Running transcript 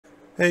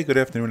Hey, good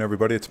afternoon,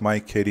 everybody. It's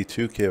Mike,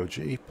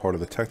 KD2KOG, part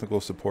of the technical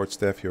support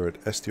staff here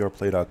at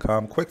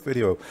SDRplay.com. Quick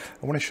video.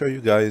 I want to show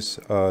you guys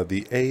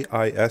the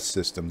AIS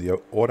system,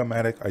 the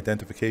Automatic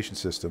Identification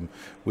System,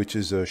 which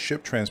is a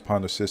ship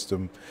transponder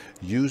system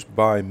used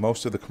by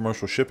most of the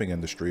commercial shipping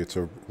industry. It's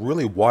a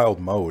really wild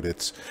mode.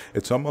 It's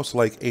almost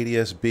like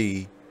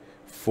ADS-B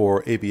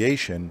for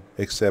aviation,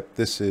 except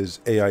this is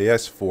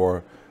AIS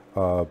for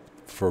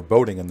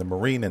boating in the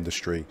marine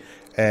industry.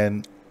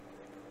 And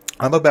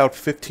I'm about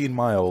 15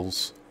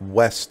 miles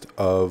west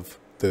of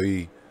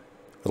the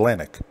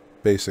Atlantic,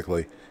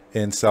 basically,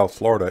 in South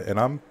Florida, and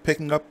I'm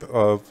picking up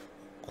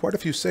quite a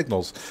few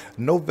signals.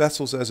 No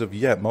vessels as of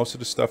yet. Most of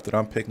the stuff that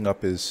I'm picking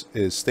up is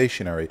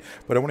stationary.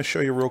 But I want to show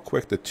you real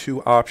quick the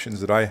two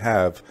options that I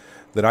have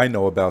that I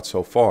know about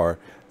so far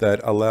that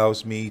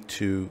allows me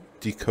to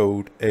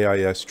decode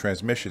AIS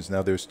transmissions.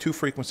 Now there's two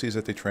frequencies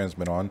that they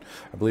transmit on.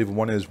 I believe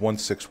one is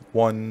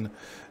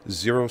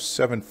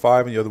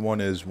 161.075 and the other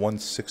one is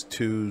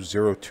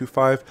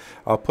 162.025.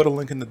 I'll put a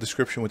link in the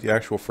description with the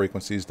actual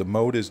frequencies. The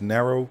mode is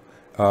narrow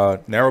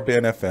band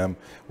FM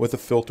with a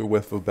filter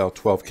width of about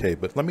 12K.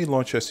 But let me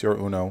launch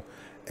SDRuno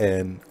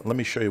and let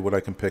me show you what I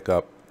can pick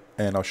up.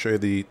 And I'll show you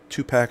the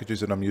two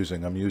packages that I'm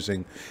using. I'm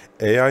using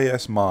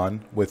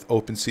AISMON with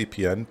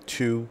OpenCPN,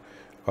 two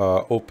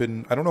I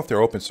don't know if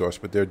they're open source,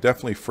 but they're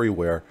definitely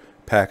freeware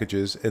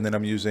packages. And then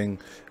I'm using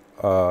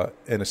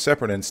in a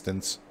separate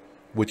instance,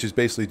 which is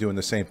basically doing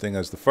the same thing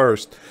as the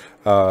first,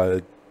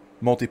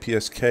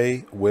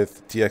 Multipsk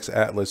with DX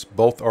Atlas.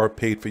 Both are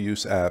paid for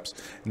use apps.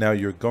 Now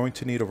you're going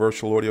to need a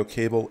virtual audio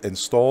cable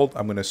installed.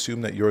 I'm going to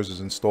assume that yours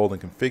is installed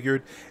and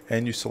configured,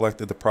 and you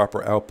selected the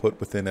proper output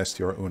within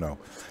SDRuno.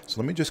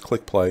 So let me just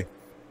click play.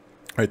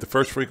 All right, the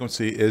first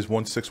frequency is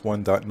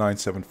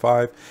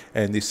 161.975,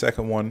 and the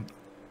second one,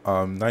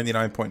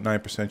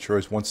 99.9% sure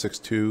is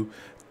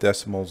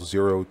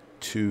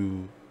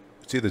 162.025.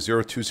 It's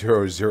either 020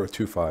 or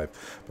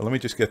 025. But let me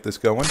just get this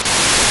going.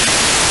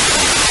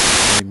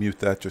 Let me mute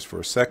that just for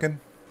a second.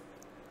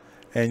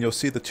 And you'll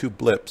see the two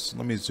blips.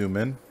 Let me zoom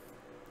in.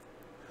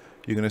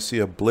 You're going to see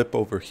a blip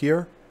over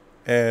here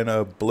and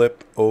a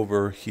blip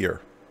over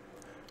here.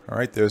 All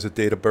right, there's a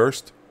data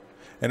burst.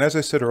 And as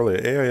I said earlier,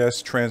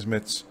 AIS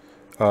transmits,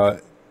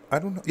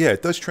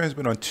 it does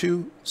transmit on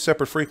two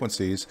separate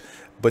frequencies,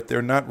 but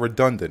they're not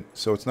redundant.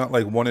 So it's not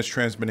like one is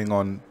transmitting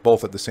on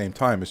both at the same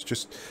time. It's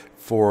just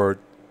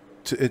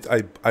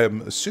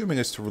I'm assuming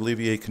it's to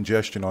alleviate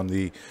congestion on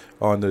the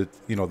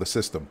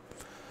system.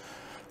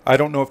 I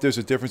don't know if there's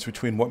a difference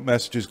between what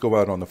messages go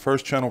out on the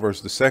first channel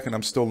versus the second.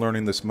 I'm still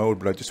learning this mode,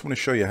 but I just want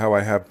to show you how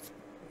I have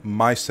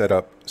my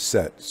setup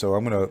set. So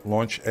I'm going to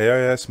launch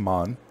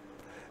AISMON,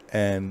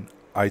 and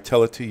I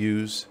tell it to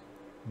use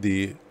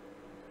the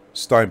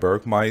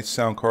Steinberg. My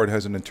sound card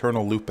has an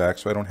internal loopback,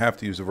 so I don't have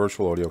to use a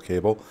virtual audio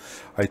cable.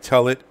 I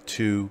tell it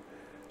to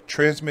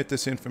transmit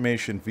this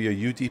information via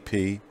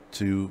UDP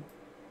to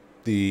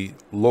the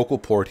local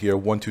port here,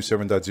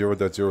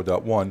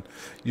 127.0.0.1,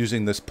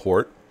 using this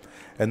port.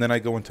 And then I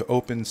go into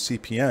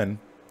OpenCPN,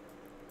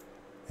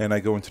 and I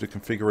go into the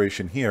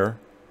configuration here,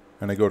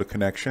 and I go to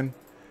connection,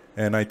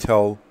 and I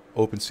tell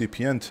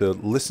OpenCPN to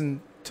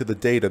listen to the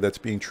data that's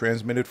being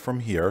transmitted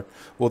from here.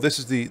 Well, this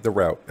is the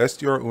route.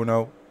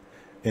 SDRuno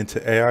into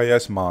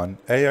AISMON,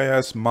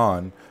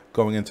 AISMON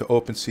going into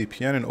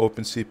OpenCPN, and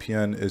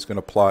OpenCPN is going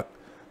to plot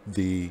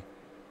the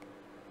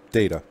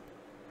data.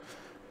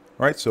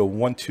 All right, so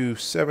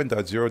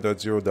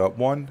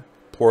 127.0.0.1,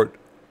 port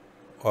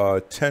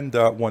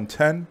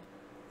 10.110,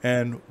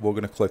 and we're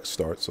going to click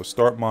start. So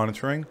start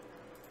monitoring,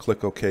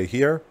 click OK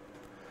here.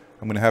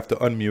 I'm going to have to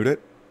unmute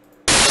it.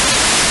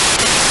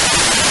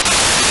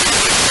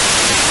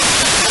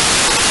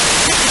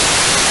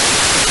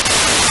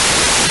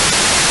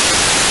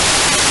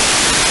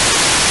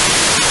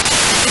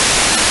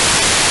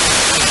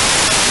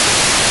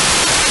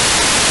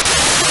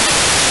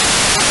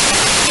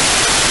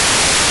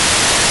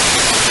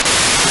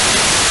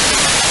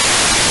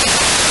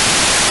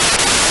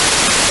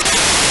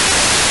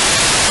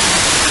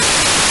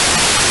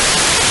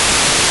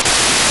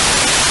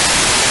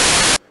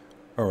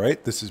 All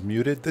right, this is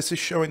muted. This is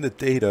showing the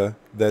data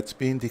that's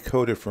being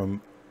decoded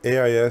from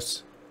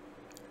AISMON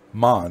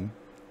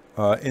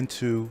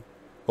into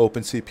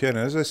OpenCPN. And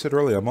as I said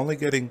earlier, I'm only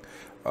getting,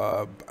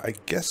 I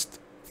guess,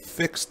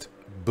 fixed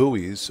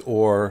buoys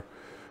or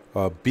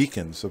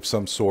beacons of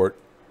some sort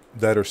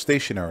that are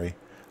stationary.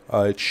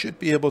 It should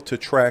be able to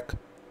track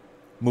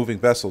moving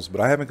vessels, but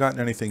I haven't gotten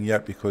anything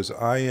yet because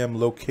I am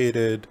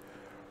located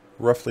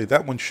roughly,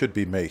 that one should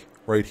be me,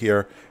 right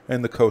here,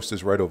 and the coast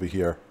is right over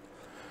here.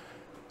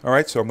 All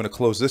right, so I'm going to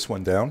close this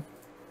one down.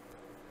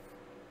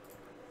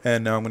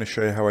 And now I'm going to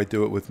show you how I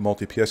do it with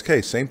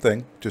Multipsk. Same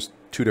thing, just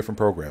two different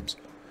programs.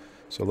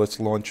 So let's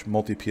launch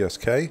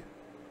Multipsk.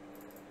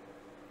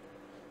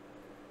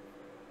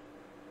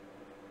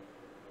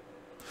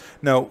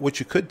 Now, what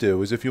you could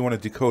do is if you want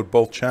to decode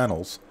both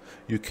channels,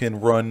 you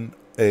can run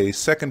a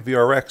second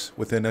VRX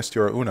within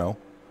SDRuno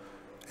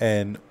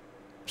and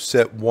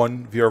set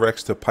one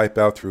VRX to pipe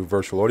out through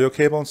virtual audio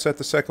cable and set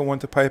the second one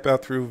to pipe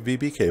out through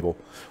VB cable.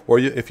 Or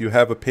if you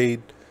have a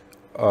paid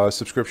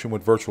subscription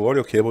with virtual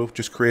audio cable,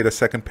 just create a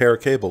second pair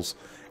of cables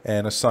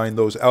and assign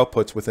those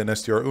outputs within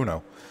SDRuno.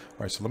 All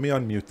right, so let me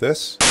unmute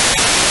this.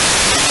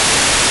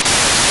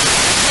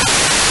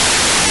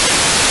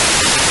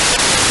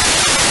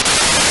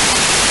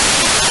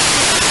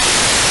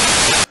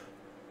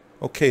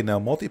 Okay, now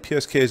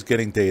Multipsk is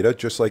getting data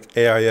just like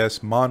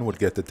AISMON would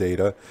get the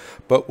data,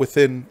 but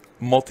within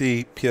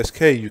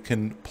Multipsk you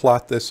can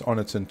plot this on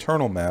its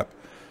internal map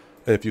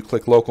if you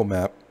click local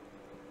map,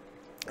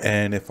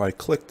 and if I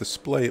click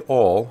display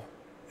all,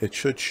 it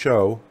should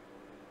show,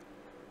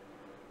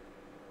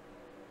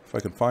 if I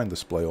can find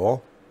display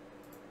all,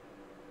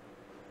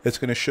 it's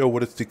going to show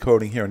what it's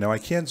decoding here. Now I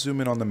can't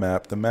zoom in on the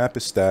map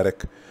is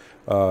static,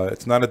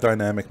 it's not a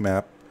dynamic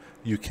map.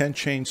 You can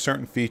change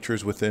certain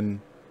features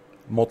within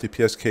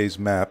Multipsk's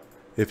map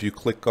if you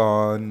click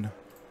on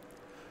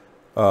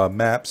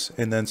maps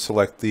and then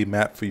select the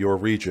map for your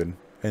region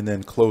and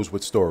then close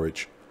with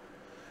storage.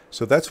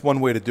 So that's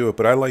one way to do it,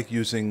 but I like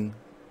using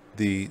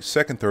the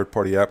second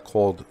third-party app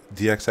called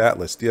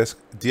DxAtlas.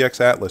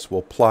 DxAtlas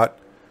will plot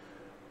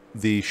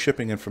the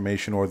shipping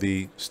information or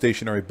the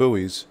stationary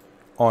buoys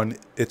on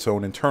its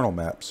own internal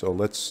map. So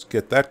let's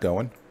get that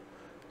going.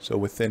 So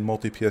within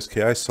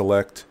Multipsk I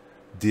select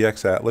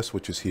DxAtlas,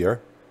 which is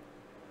here.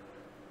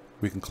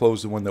 We can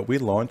close the one that we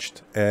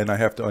launched, and I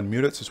have to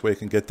unmute it so this way it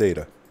can get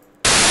data.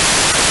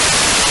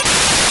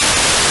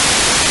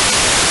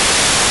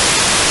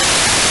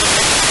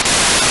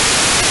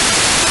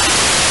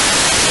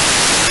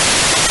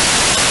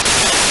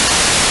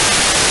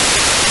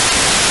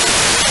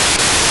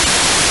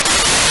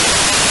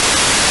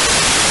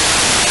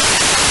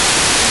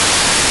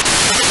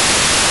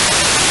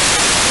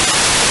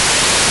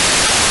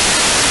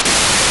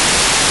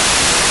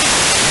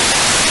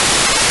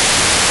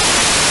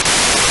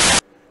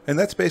 And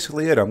that's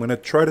basically it. I'm going to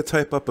try to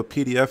type up a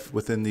PDF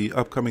within the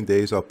upcoming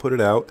days. I'll put it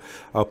out.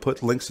 I'll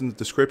put links in the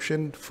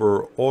description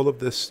for all of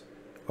this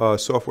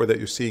software that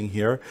you're seeing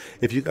here.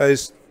 If you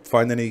guys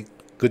find any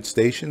good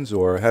stations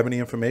or have any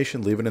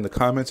information, leave it in the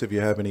comments. If you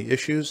have any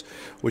issues,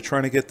 we're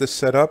trying to get this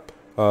set up.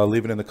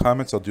 Leave it in the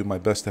comments. I'll do my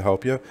best to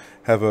help you.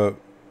 Have a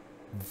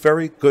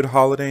very good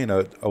holiday and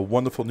a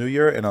wonderful new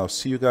year, and I'll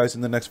see you guys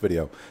in the next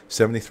video.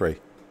 73.